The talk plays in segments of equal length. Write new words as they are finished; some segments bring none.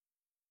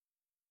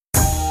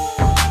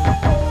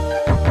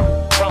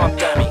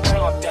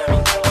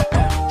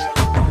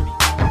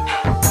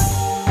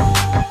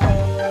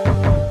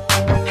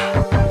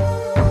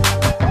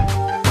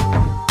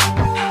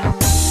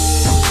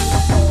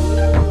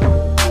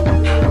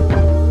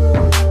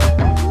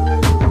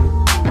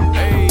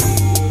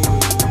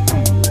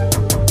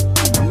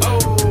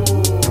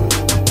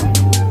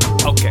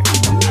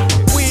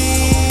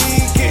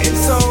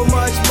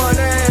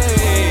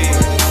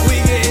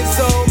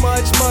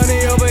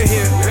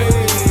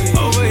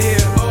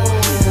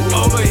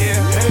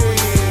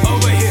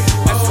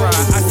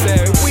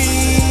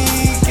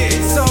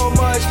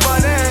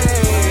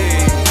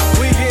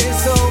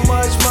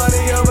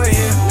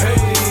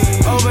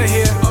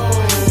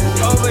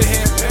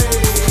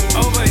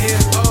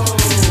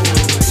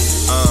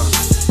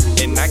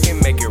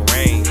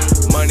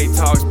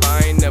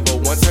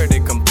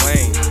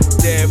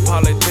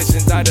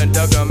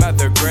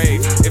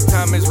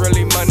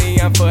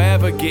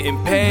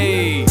getting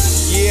paid.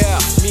 Yeah,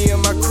 me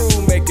and my crew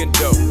making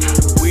dough.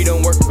 We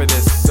don't work for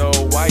this, so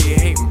why you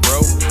hating,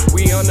 bro?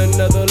 We on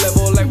another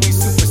level like we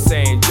Super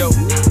Saiyan, yo.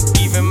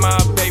 Even my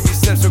baby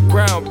steps are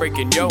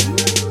groundbreaking, yo.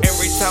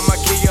 Every time I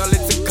kill y'all,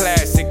 it's a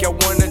classic. Y'all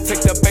wanna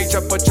take the bait,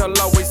 but y'all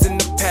always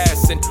in the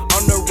passing.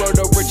 On the road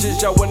to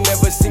riches, y'all will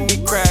never see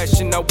me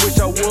crashing. I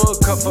wish I would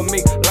come for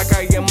me like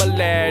I am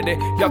Aladdin.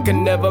 Y'all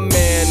can never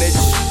manage.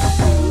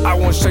 I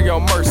won't show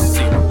y'all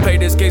mercy. Play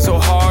this game so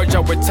hard,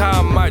 y'all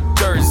retire my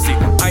jersey.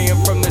 I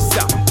am from the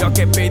south, y'all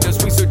can't pay the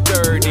sweet so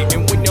dirty.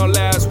 And when y'all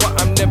ask why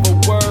I'm never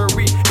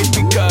worried, it's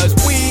because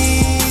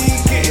we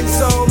getting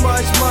so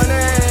much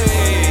money.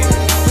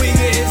 We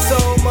getting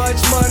so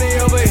much money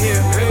over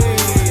here.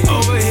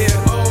 Over here,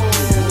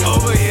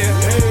 over here,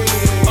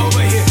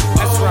 over here.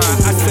 That's right,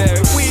 I said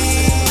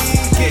we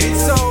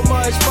getting so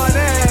much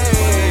money.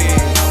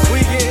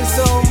 We getting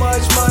so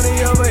much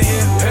money over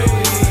here.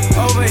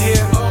 Over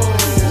here.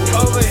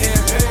 Over here,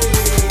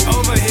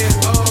 over here.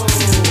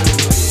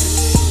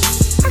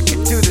 I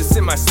can do this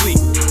in my sleep.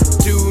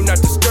 Do not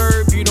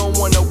disturb, you don't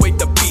wanna wake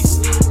the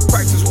beast.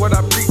 Practice what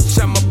I preach,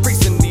 I'm a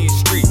priest in these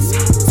streets.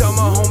 Tell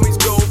my homies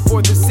go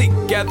for the seat,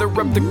 gather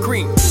up the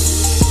cream.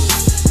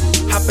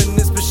 Hop in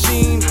this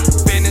machine,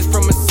 vanish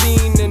from a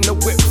scene in the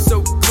whip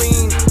so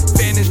clean.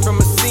 Vanish from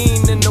a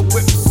scene in the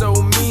whip so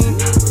mean.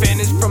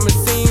 Vanish from a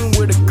scene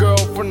with a girl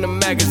from the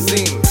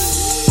magazine.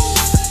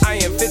 I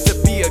am fit to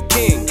be a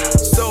king.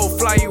 So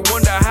fly, you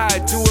wonder how I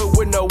do it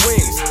with no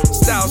wings.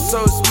 Style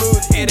so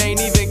smooth, it ain't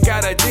even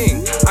got a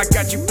ding. I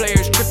got you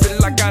players tripping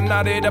like I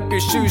knotted up your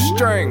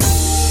shoestrings.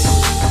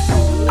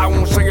 I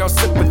won't show y'all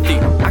sympathy.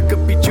 I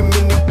could beat you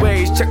many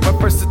ways, check my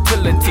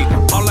versatility.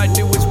 All I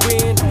do is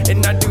win,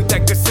 and I do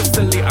that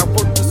consistently. I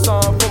wrote the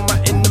song for my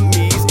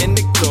enemies, and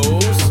it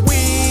goes: we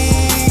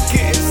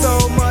getting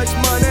so much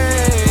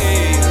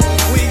money.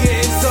 We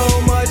getting so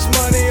much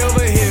money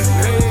over here.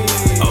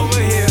 Over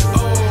here,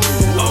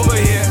 over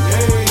here,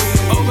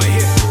 over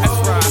here.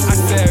 That's right, I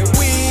said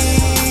we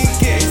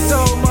getting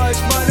so much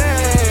money.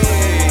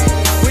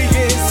 We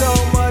getting so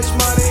much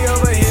money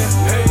over here.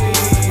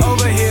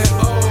 Over here,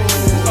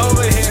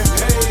 over here,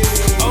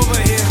 over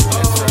here.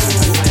 That's right, I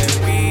said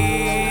we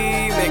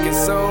making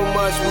so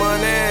much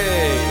money.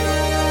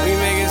 We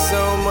making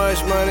so much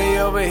money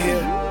over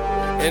here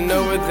and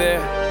over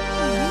there.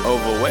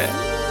 Over where?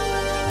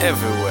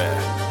 Everywhere.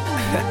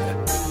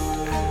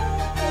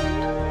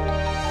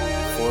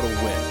 For the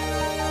win.